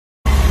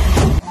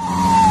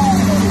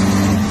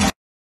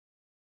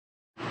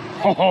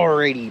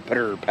Alrighty,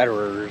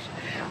 petterers.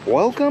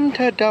 Welcome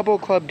to Double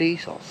Club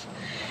Diesels.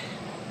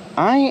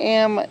 I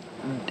am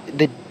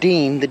the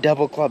Dean, the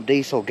Double Club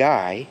Diesel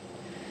guy.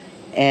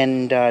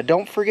 And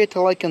don't forget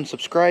to like and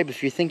subscribe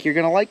if you think you're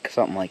going to like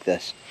something like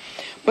this.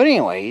 But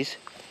anyways,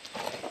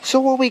 so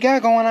what we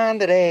got going on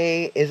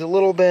today is a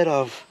little bit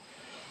of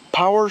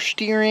power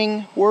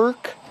steering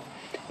work.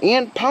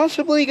 And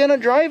possibly going to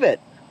drive it.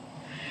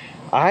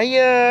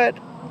 I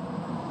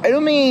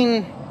don't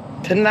mean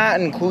to not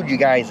include you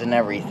guys in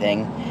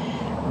everything,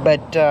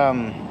 but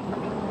I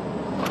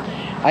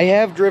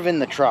have driven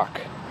the truck.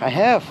 I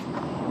have,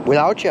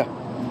 without you.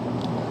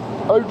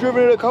 I've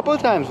driven it a couple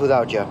of times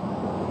without you.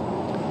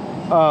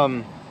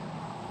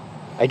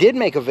 I did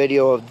make a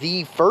video of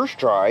the first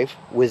drive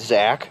with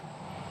Zach.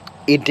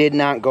 It did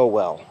not go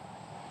well.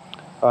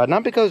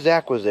 Not because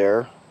Zach was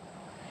there,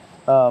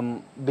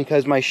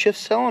 because my shift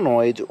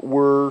solenoids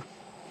were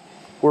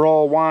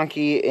all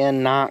wonky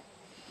and not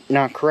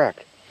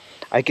correct.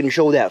 I can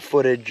show that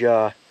footage.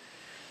 I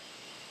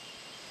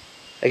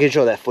can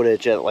show that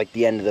footage at like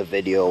the end of the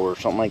video or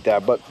something like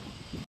that. But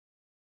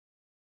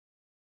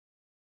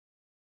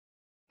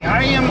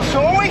I am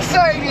so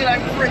excited,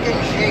 I'm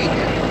freaking shaking.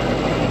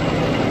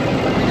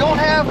 We don't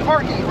have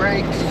parking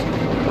brakes,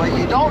 but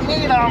you don't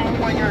need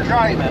them when you're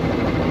driving.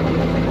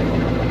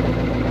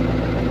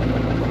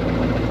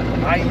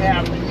 I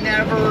have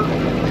never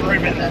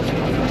driven this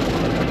before.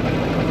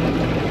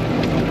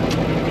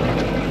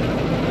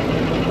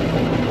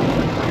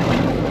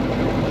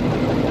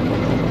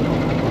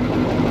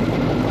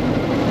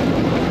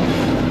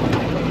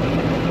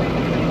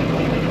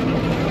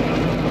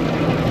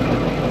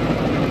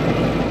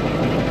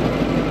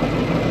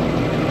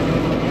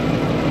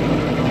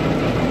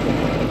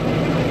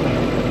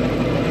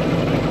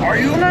 Are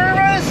you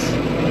nervous?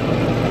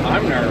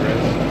 I'm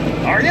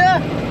nervous. Are ya?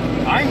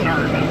 I'm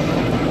nervous.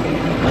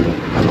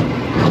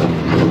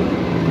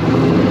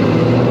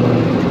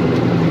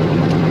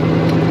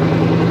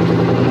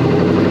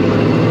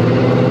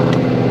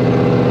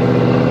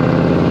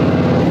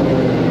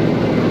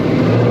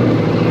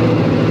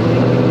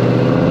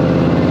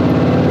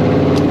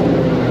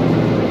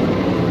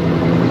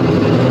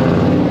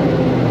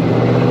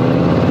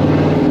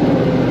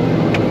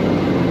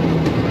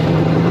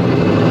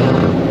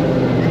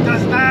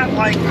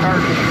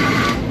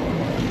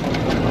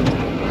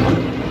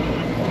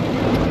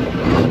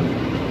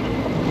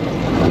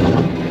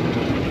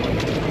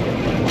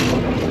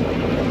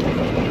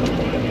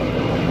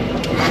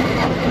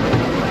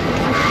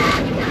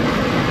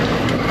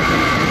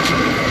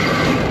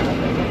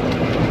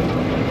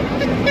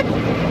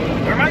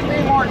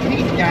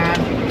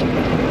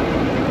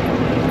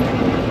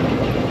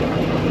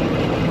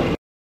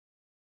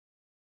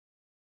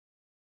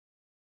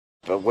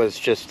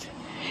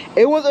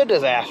 It was a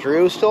disaster.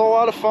 It was still a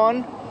lot of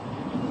fun,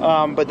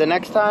 but the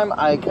next time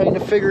I kind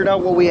of figured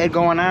out what we had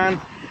going on.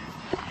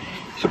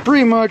 So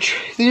pretty much,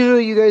 these are,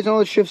 you guys know,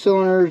 the shift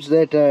cylinders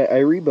that I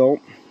rebuilt.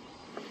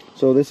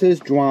 So this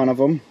is one of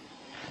them,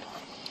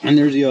 and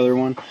there's the other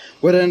one.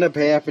 What ended up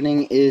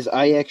happening is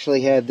I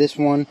actually had this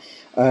one,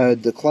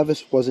 the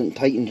clevis wasn't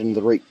tightened in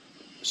the right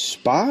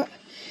spot,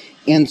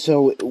 and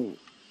so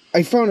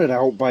I found it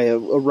out by a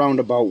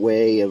roundabout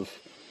way of,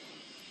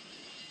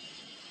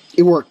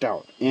 it worked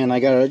out, and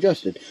I got it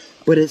adjusted.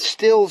 But it's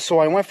still, so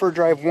I went for a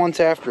drive once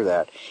after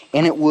that,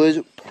 and it was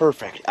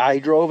perfect. I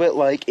drove it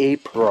like a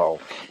pro.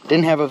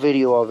 Didn't have a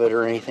video of it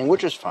or anything,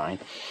 which is fine.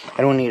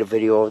 I don't need a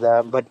video of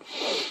that, but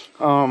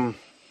I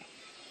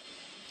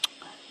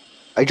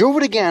drove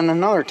it again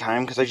another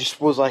time, because I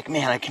just was like,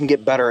 man, I can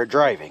get better at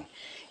driving.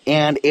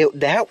 And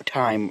that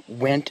time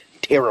went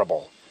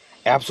terrible.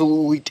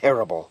 Absolutely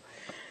terrible.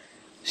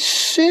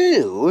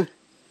 So,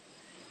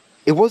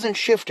 it wasn't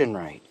shifting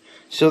right.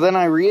 So then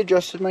I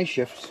readjusted my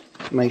shift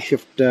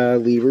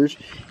levers,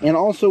 and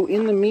also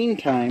in the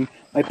meantime,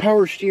 my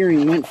power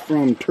steering went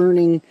from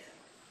turning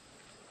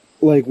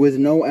like with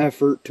no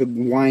effort to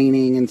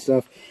whining and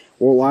stuff.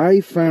 Well,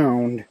 I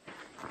found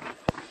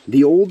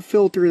the old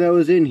filter that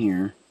was in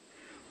here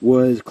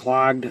was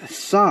clogged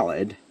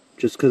solid,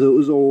 just because it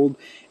was old,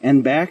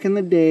 and back in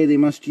the day they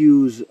must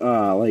use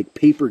like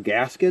paper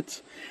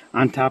gaskets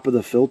on top of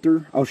the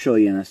filter. I'll show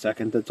you in a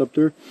second, that's up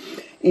there.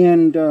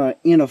 And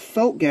in a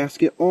felt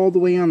gasket all the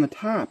way on the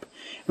top.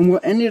 And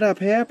what ended up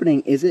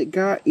happening is it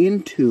got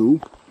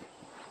into,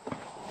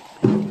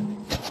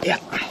 yeah,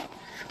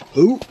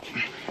 ooh,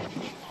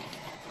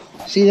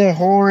 see that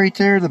hole right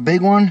there, the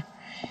big one?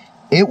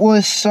 It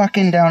was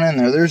sucking down in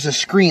there. There's a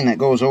screen that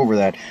goes over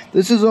that.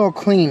 This is all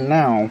clean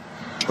now,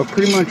 but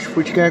pretty much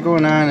what you got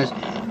going on is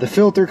the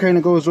filter kind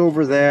of goes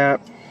over that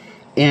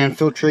and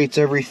filtrates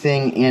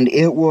everything, and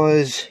it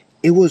was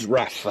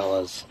rough,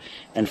 fellas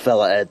and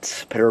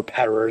fellaheads,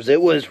 petterers.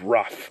 It was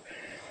rough.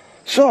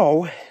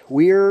 So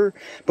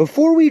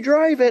before we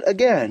drive it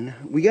again,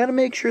 we got to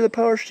make sure the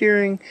power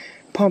steering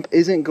pump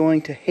isn't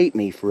going to hate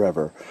me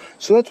forever.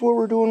 So that's what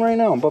we're doing right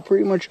now. But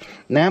pretty much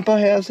Napa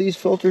has these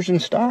filters in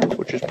stock,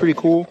 which is pretty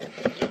cool.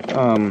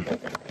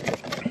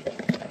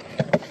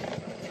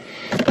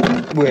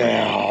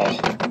 Well,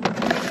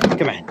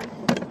 come on.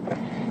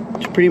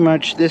 pretty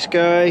much this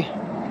guy.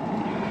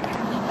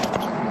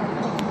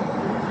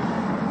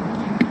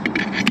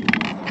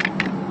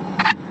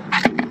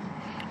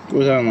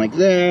 Goes on like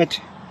that,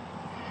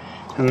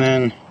 and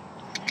then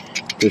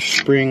the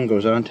spring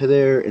goes onto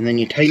there, and then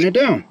you tighten it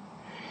down.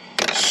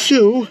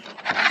 So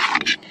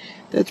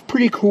that's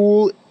pretty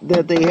cool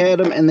that they had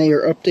them, and they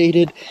are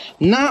updated,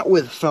 not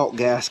with felt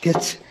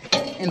gaskets.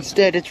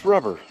 Instead, it's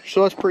rubber.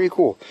 So that's pretty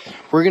cool.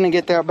 We're gonna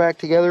get that back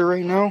together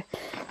right now.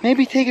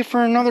 Maybe take it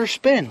for another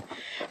spin.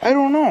 I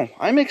don't know.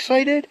 I'm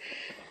excited.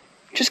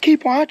 Just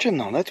keep watching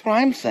though. That's what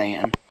I'm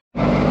saying.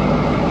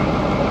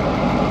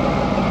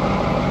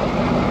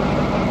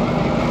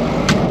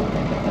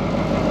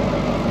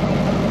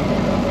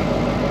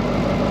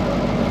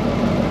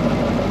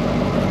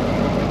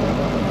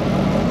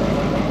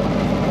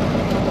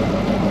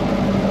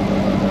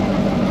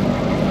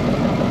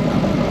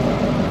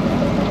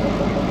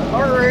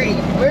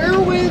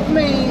 Bear with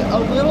me a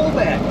little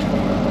bit.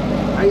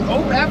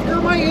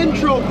 After my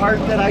intro part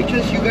that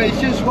you guys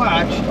just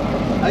watched,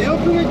 I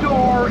opened the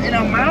door and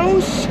a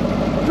mouse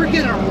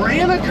freaking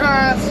ran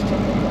across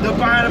the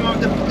bottom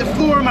of the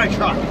floor of my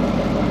truck.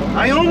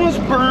 I almost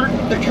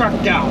burnt the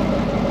truck down.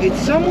 It's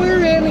somewhere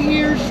in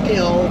here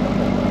still.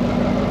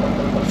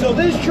 So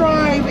this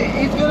drive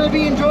is going to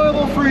be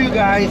enjoyable for you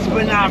guys,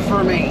 but not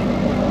for me.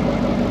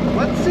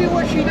 Let's see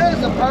what she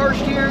does. The power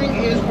steering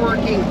is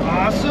working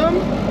awesome.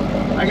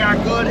 I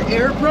got good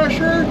air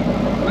pressure.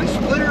 My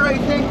splitter, I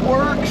think,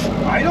 works.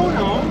 I don't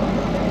know.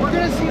 We're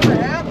going to see what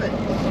happens.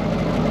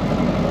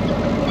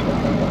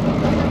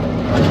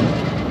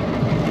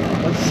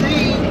 Let's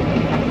see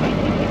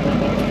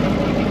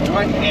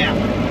what happens.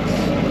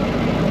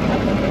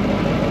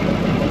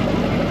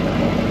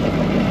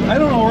 I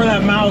don't know where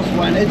that mouse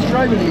went. It's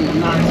driving me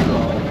nuts,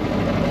 though.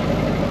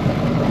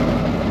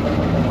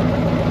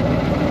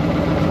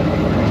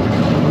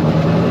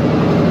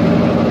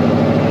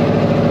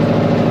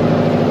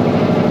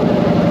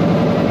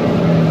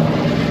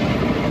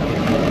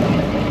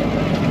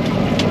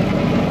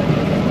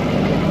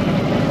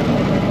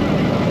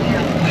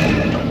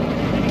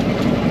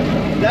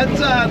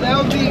 That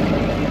would be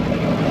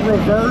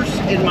reverse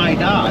in my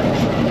Dodge,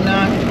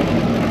 not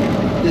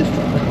this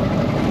one.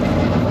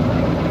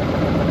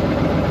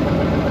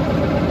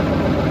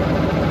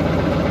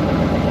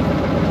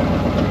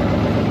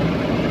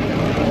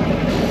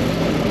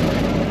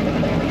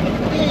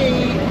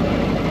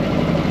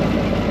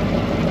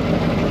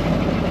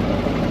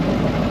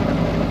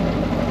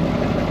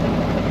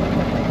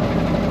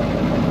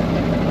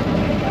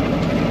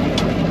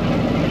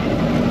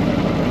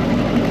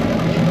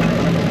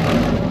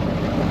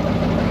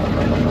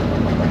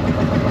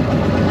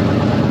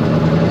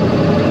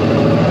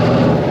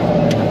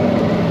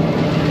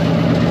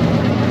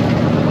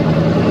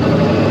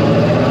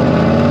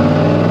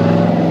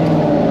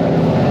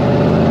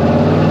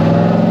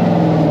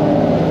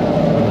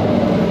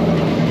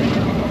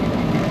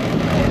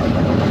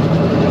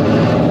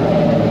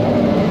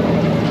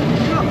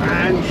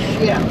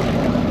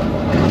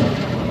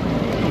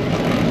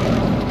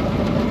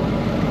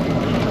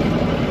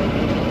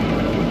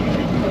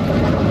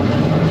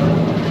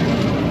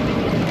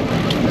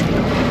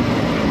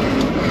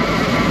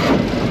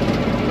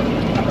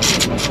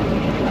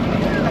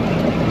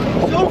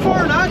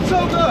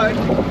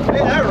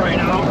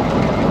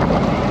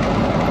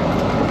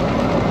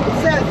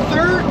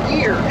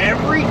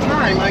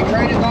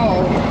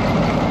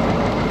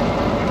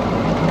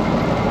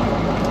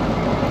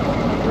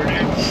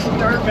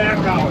 Back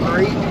out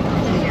right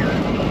here.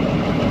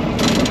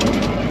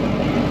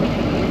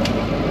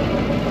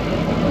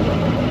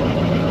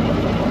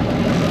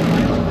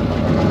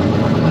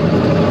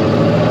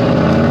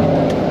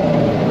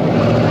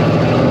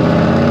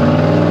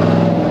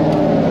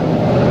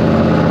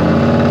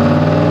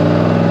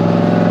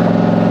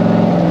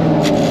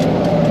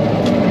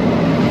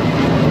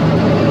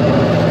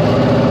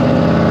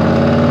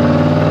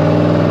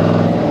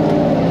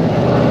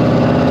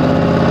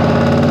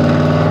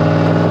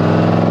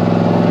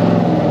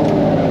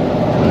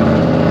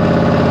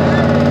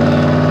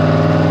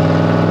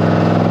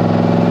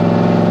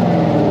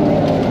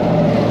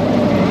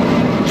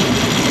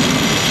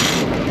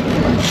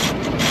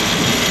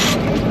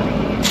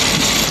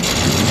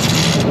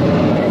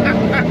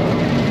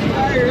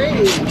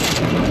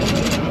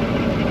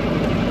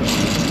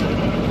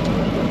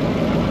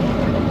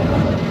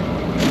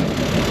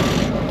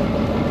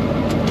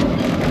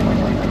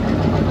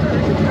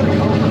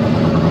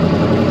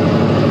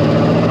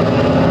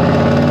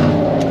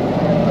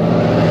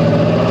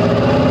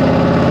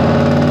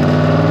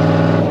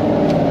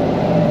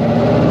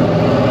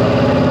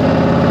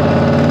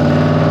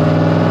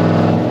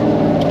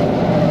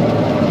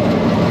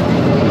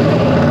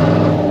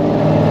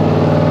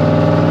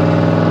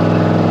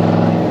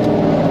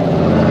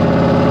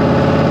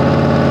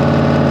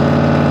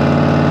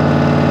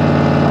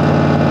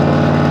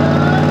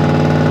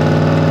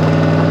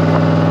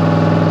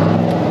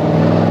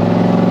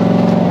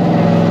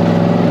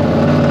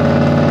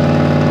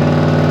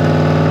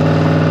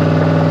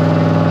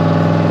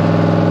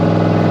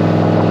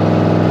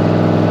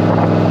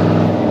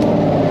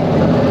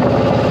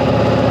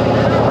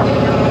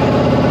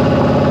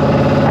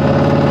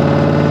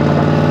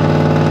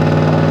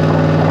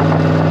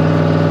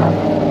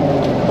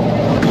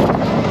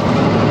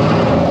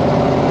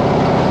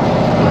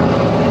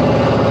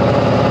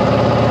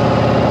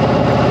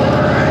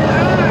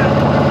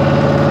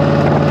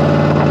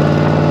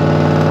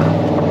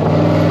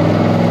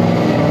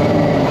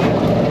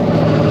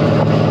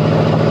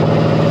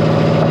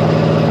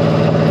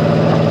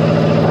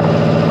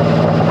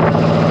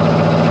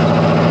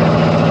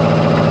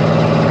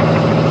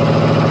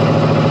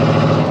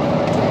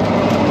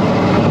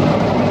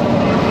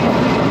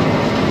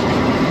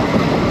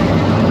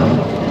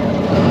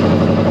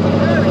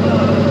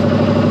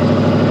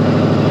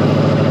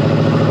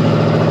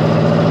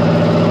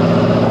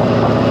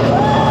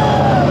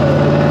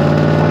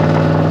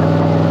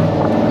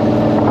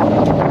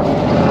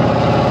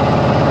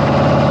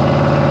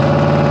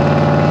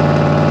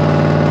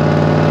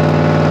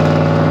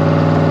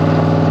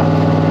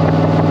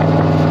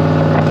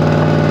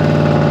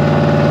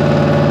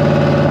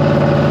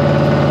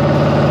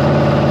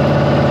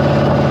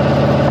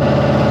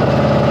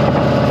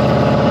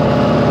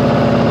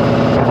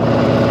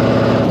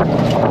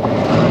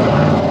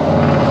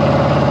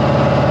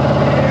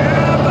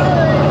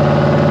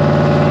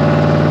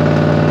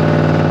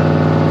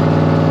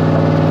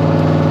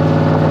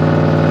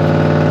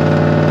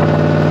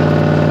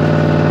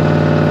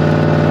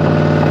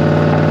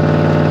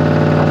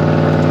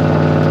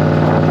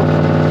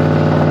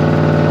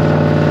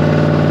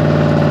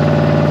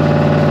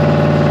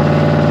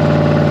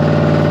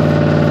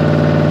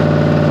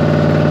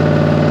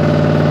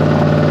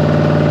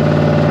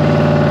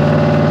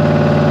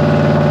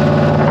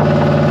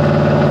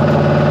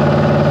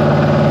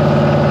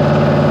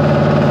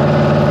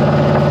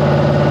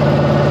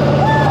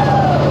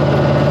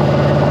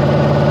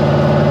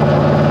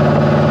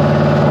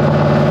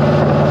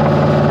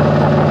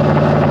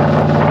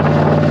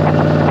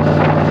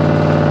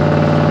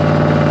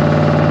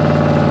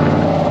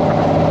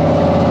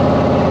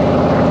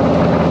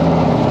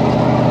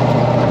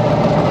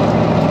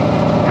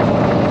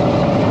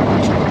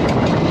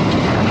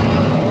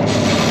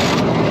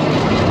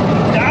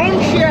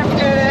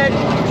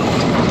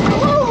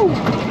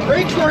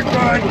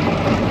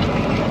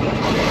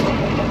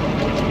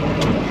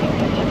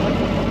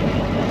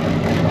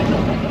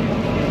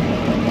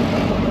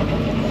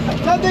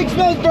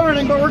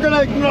 we're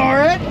gonna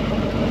ignore it.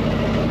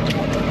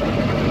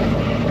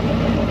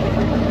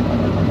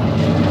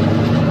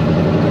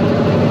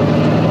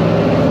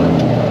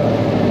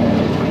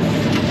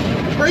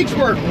 Brakes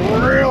work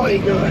really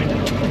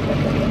good.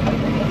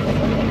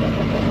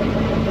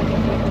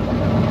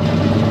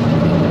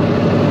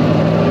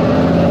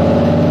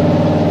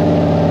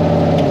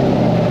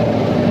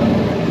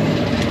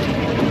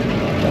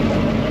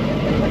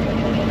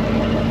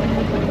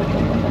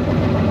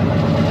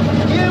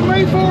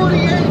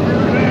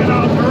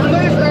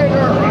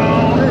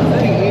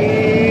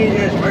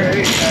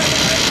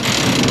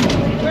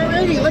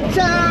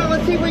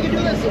 Let's see if we can do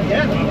this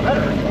again.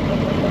 Better.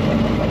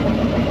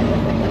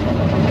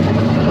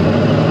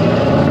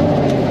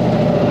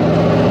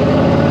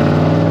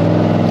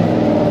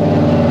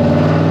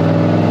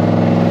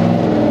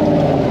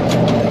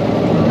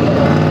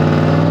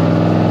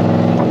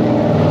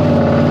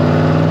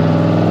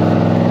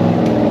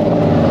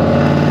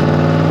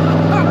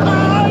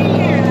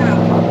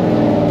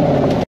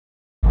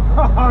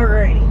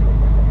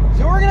 Alrighty.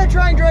 So we're gonna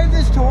try and drive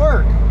this to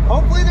work.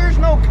 Hopefully there's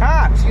no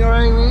cops, you know what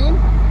I mean?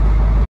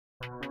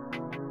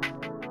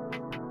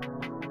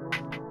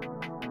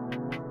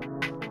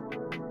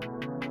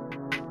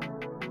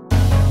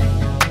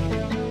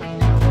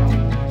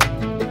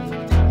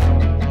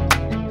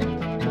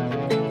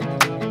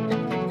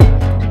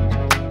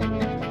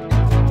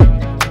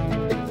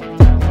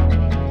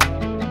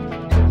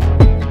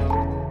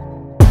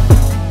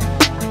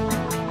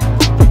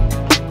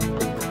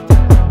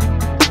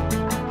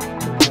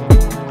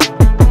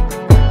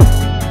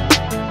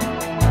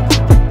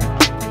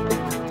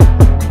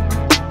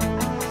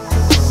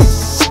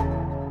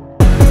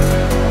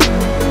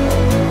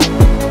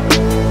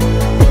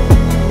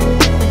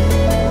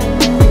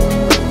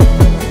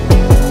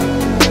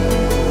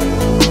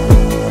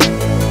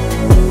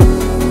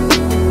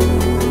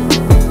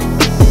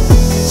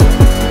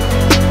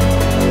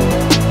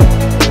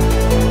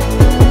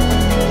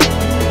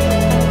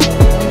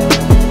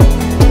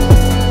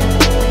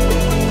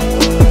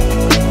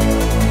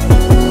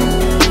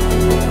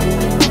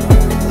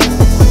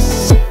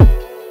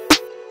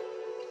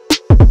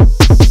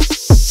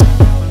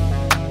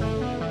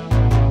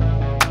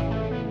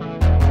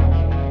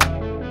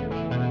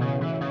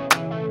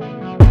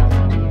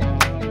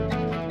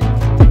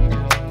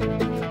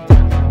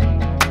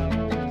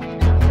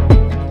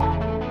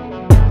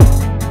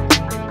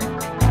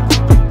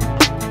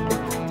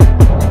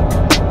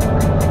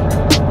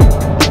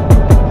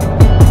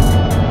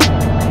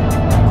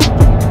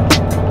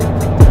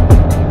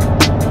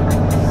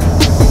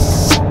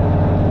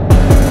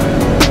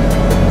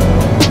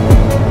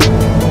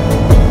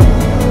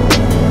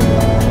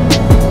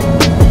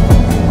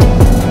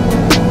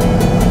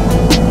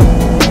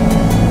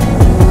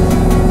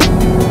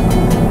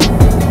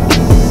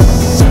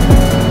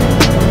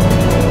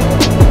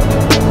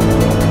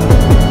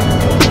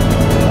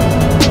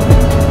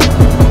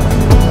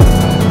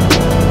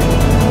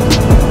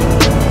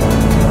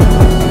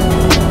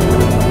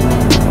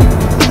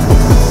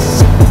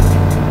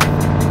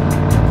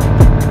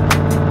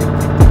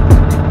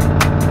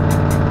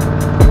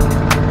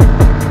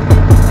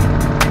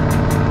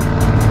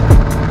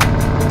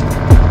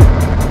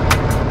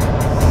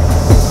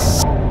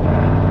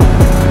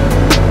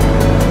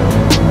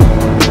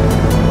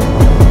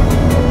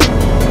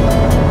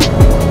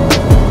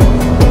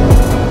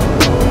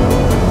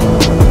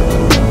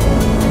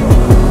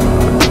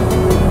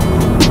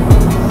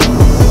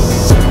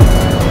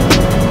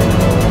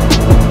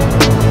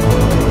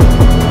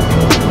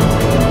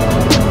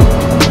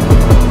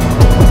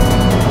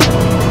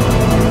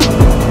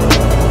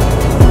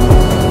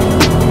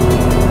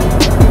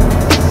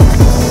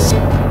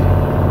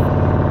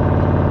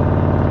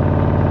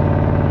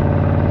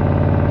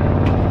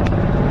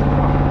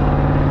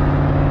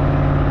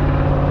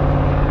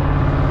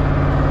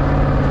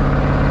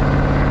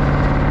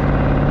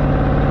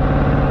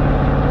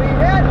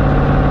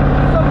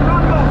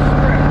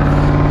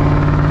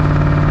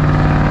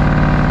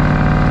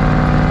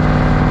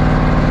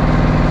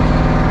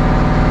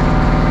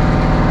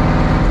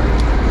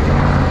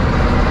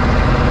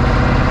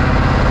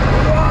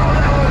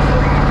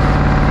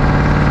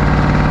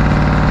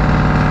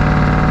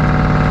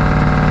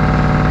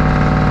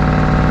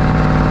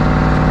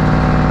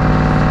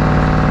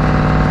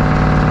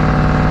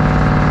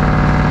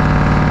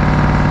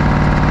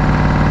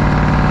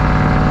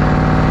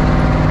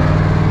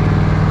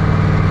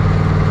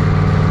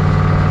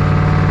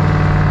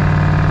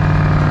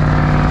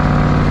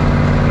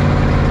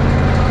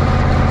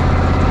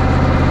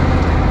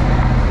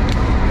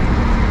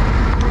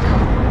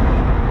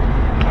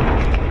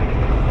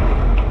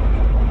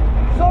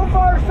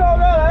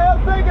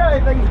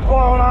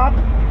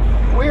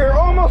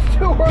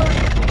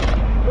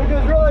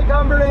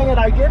 And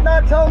I did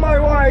not tell my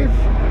wife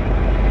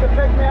to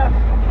pick me up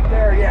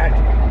there yet.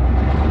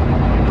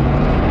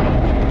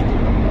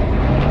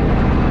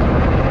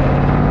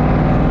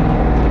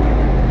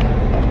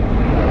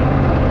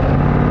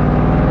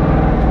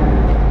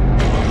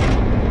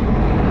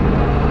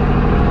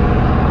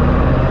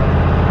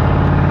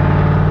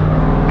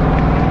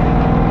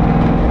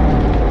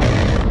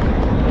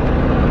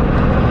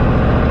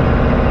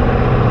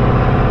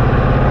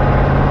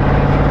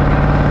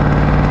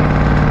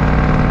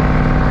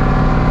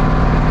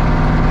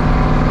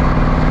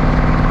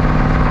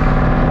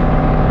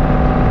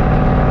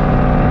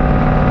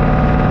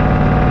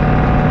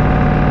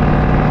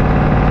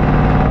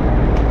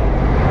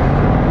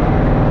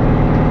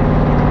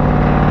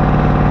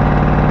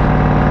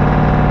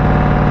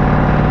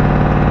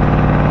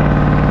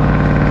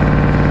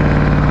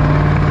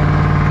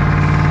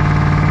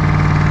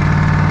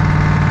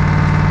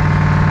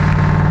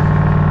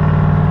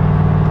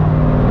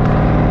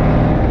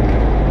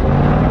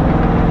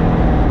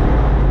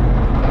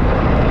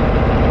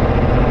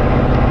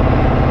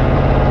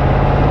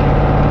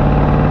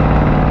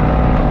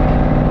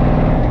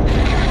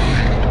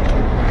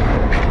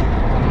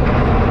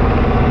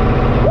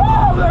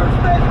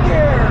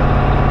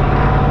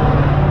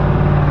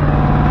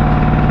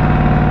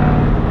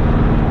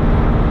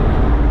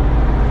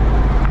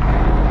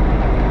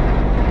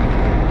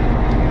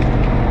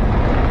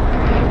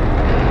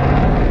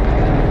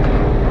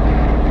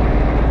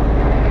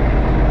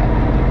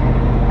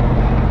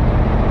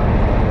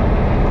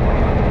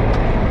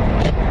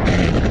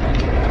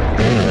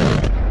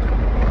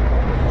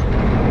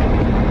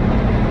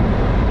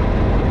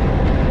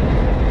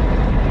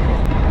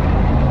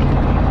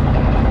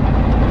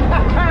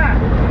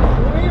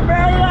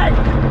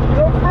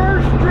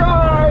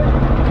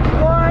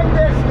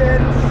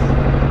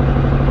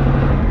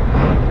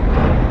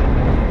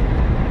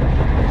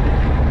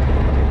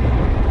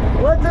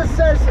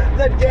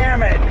 the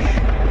damage.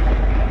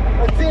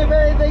 Let's see if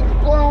anything's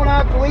blown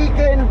up,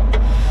 leaking,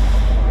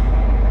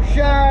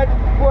 shot,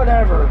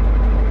 whatever.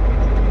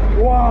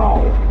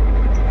 Wow.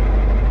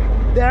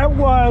 That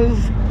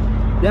was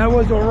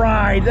a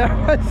ride. That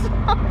was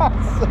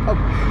awesome.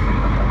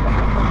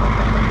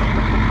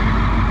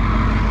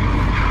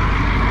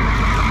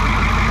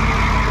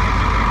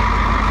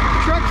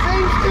 Truck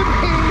seems to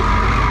be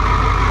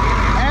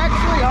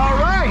actually all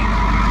right.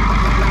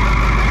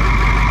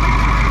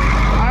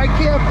 I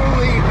can't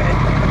believe it.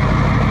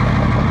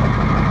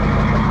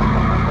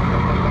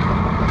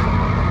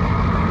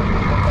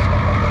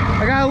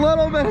 I got a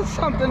little bit of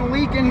something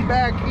leaking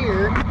back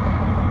here.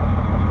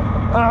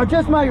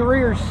 Just my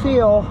rear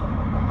seal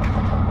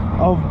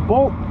of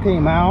bolt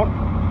came out.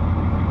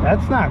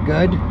 That's not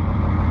good.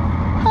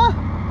 Huh.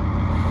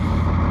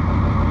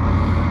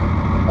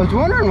 I was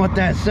wondering what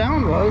that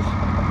sound was.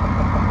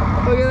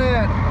 Look at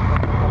that.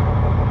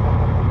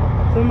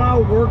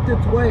 Somehow worked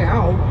its way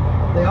out.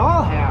 They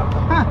all have.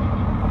 Huh.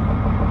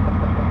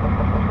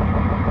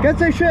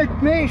 Guess I should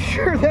have made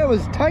sure that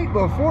was tight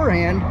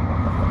beforehand.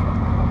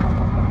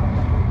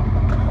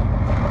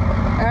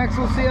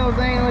 Axle seals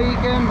ain't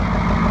leaking.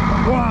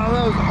 Wow,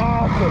 that was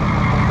awesome.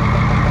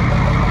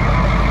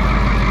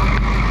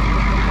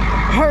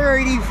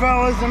 Alrighty,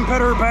 fellas and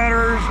pitter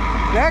patters,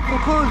 that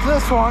concludes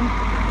this one.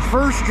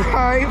 First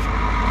drive,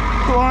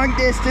 long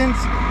distance.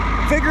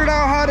 Figured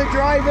out how to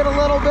drive it a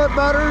little bit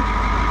better.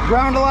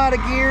 Ground a lot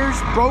of gears,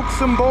 broke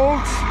some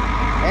bolts,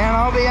 and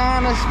I'll be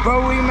honest,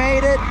 but we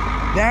made it.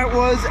 That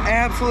was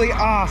absolutely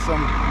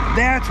awesome.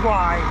 That's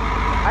why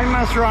I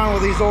mess around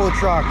with these old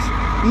trucks.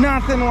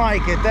 Nothing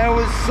like it. That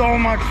was so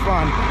much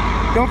fun.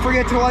 Don't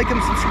forget to like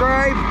and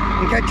subscribe,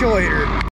 and catch you later.